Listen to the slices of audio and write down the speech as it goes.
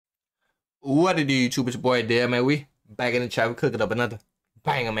What it do, YouTube? It's your boy there, man. We back in the chat. We cooking up another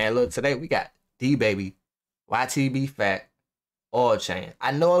banger, man. Look, today we got DeeBaby, YTB Fatt, Oil Chain.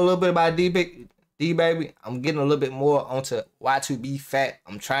 I know a little bit about DeeBaby. I'm getting a little bit more onto YTB Fatt.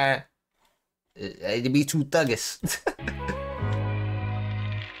 I'm trying to be too thuggish.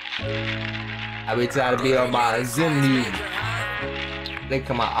 I be trying to be on my Zim music. They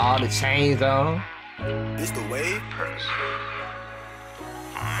come out all the chains on. This the wave.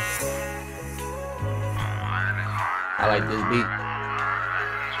 I like this beat.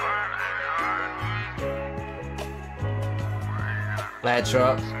 Flat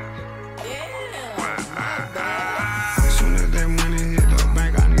trucks. Soon as that money hit the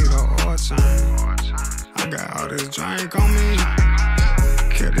bank, I need an oil chain. I got all this drink on me.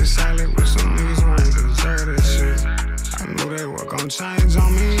 Kept this salad with some niggas who ain't deserve that shit. I knew they were gon' change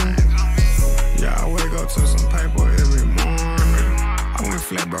on me. Yeah, I wake up to some paper every morning. I went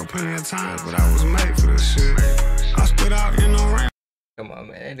flat broke plenty of times, but I was made for this shit. I stood out in the rain. Come on,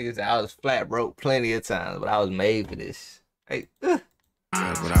 man. That nigga said I was flat broke plenty of times, but I was made for this. Hey, But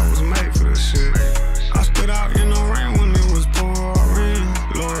I was made for this shit. I stood out in the rain when it was pouring.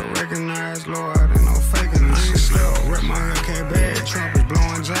 Lord recognized, Lord, ain't no faking this shit. Slept, rep my Hellcat bag, trumpets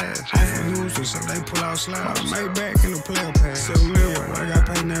blowing jazz. I'm from Houston, so they pull out slabs. Made back in the player pad. 7 million, but I got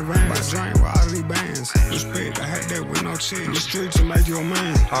paid in that van. By drink with all of these bands. Respect, I had that with no chick. The streets will make you a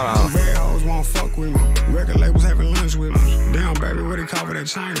man. Some bad hoes won't fuck with me. Record labels having lunch with me. Damn, baby, what they call for that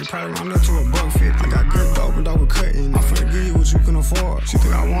chain? They probably run up to $150. I got good dope and double cutting. I'm finna give you what you can afford. She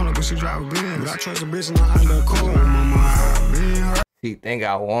think I want her, but she drive a Benz. But I trust a bitch and I under a cord. Mama, I been her. she think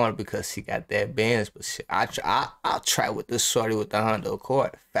I want it because she got that Benz, but shit, I'll try with this shorty with the Honda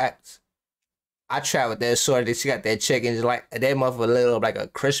Accord. Facts. I try with that shorty. She got that check engine like that motherfucker lit up like a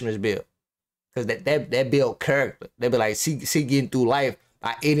Christmas bill. Cause that build character. They be like, she getting through life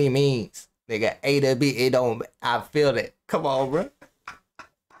by any means. They got A to B. It don't. I feel that. Come on, bro.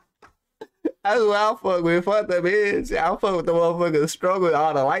 That's what I fuck with. Fuck them is. I fuck with the motherfuckers struggle with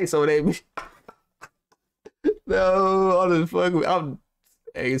all the lights on they be. No, all this fuck with.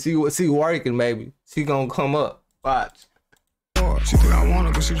 Hey, see working, maybe. She gonna come up. Watch. She think I want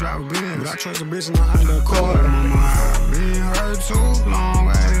her, but she drive a Benz. But I trust a bitch and I under a cord. Mama, I been hurt too long.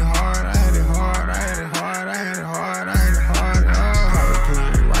 I had it hard. I had it hard. I had it hard. I had it hard. I had it hard. Private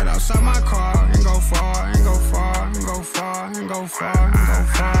plane right outside my car. Ain't go far. Ain't go far. Ain't go far. Ain't go far. Ain't go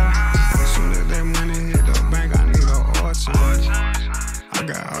far. As soon as that money hit the bank, I need an oil change. I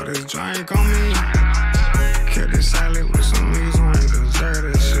got all this drink on me. Kept this salad with some niggas who ain't deserve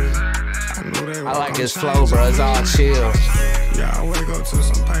that shit. I knew they were I like his flow, bro. It's all chill. Yeah, I wake up to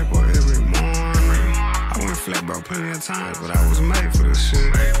some paper every morning. I went flat broke plenty of times, but I was made for this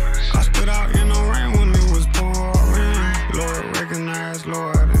shit. I stood out in the rain when it was pouring. Lord recognized,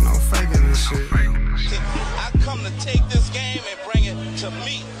 Lord, ain't no faking this shit. I come to take this game and bring it to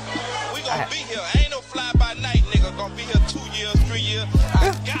me. We gonna be here. Ain't no fly by night, nigga. Gonna be here 2 years, 3 years.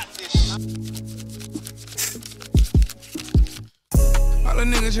 I got this shit. All the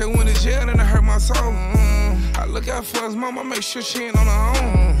niggas just went to jail and I hurt my soul. I look out for his mama, make sure she ain't on her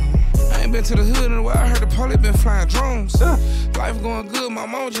own. I ain't been to the hood in a while, I heard the police been flying drones. Life going good, my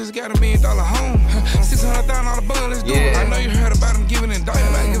mom just got $1 million home. $600,000 bun, let's do it. I know you heard about him giving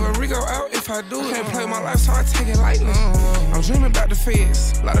indictment. I give a Rico out if I do it. Can't play my life, so I take it lightly. I'm dreaming about the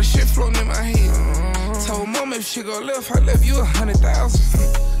feds, a lot of shit floating in my head. Told mom if she go left, I left you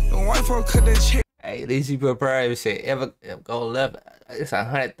 100,000. The white folk cut that check. Hey, at least you prepare. If say ever go left, it's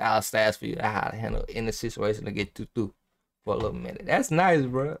 100,000 stats for you to how to handle any situation to get you through for a little minute. That's nice,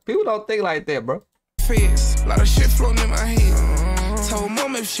 bro. People don't think like that, bro. Feds, a lot of shit floating in my head. Told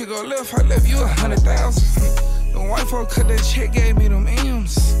mom if she go left, I left you 100,000. The white folk cut that check, gave me them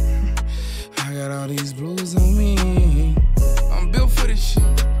M's. I got all these blues on me. I'm built for this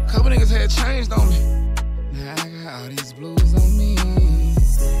shit. Couple niggas had changed on me. Now I got all these blues on me.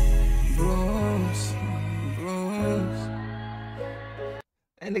 Blues.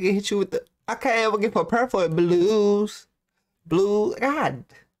 That nigga hit you with the. I can't ever get prepared for it. Blues. God.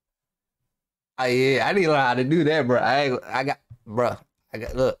 Oh yeah, I need to learn how to do that, bro. I got.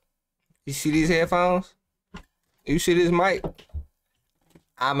 Look. You see these headphones? You see this mic?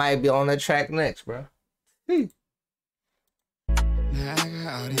 I might be on that track next, bro. Now I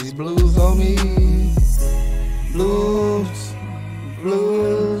got all these blues on me. Blues.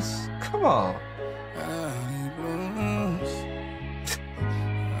 Come on.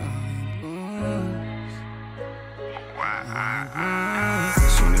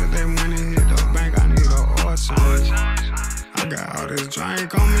 As soon as that money hit the bank, I need an oil change. I got all this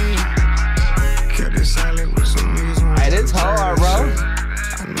drink on me. Kept this salad with some niggas. Hey, this hard, bro.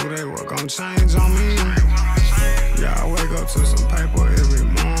 I knew they were gonna gon' change on me. Yeah, I wake up to some paper every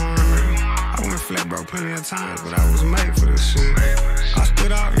morning. I went flat broke plenty of times, but I was made for this shit. I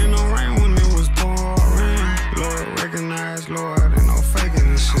stood out in the rain when it was pouring. Lord, recognize, Lord, ain't no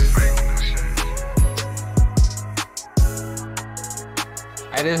faking this shit.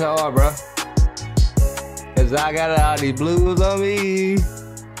 Hey, this hard, bro. Cause I got all these blues on me.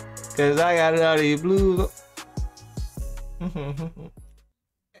 Cause I got all these blues on.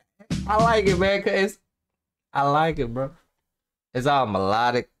 I like it, man, cause I like it, bro. It's all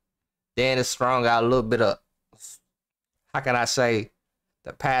melodic. Then it's strong out a little bit of, how can I say,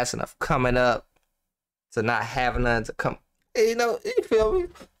 the passing of coming up to not having nothing to come. You know, you feel me?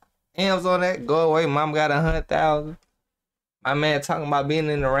 M's on that. Go away. Mom got 100,000. My man talking about being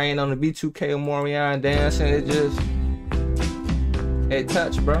in the rain on the B2K of Morion dancing. It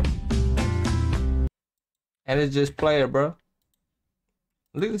touched, bro. And it's just player, bro.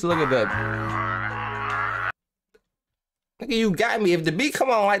 Let's look at that. Look at you got me. If the beat come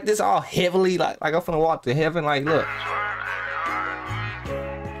on like this all heavily, like I'm finna walk to heaven, like look.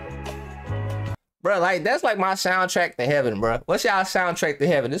 Bro, like that's like my soundtrack to heaven, bro. What's y'all soundtrack to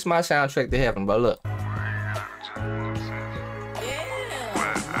heaven? This is my soundtrack to heaven, bro. Look.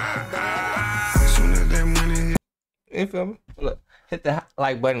 You feel me? Look, hit the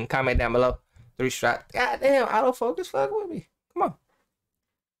like button, comment down below. 3 strikes. God damn, autofocus, fuck with me. Come on.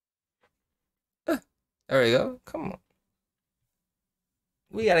 There we go. Come on.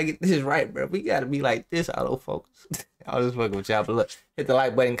 We gotta get this right, bro. We gotta be like this autofocus. I was just fucking with y'all, but look, hit the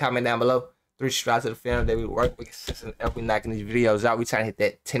like button, comment down below. 3 strikes of the film that we work. We consistent every knocking these videos out. We trying to hit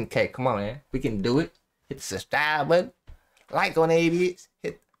that 10K. Come on, man. We can do it. Hit the subscribe button. Like on ABS.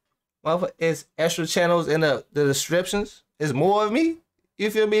 Hit. It's extra channels in the descriptions. It's more of me.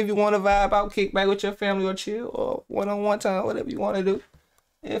 You feel me? If you want to vibe out, kick back with your family or chill or one-on-one time, whatever you want to do.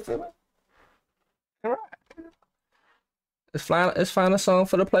 You feel me? All right. Let's find a song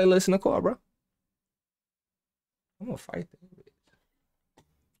for the playlist in the car, bro. I'm gonna fight that bitch.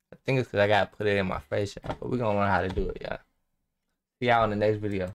 I think it's because I gotta put it in my face, y'all. But we're gonna learn how to do it, y'all. See y'all in the next video.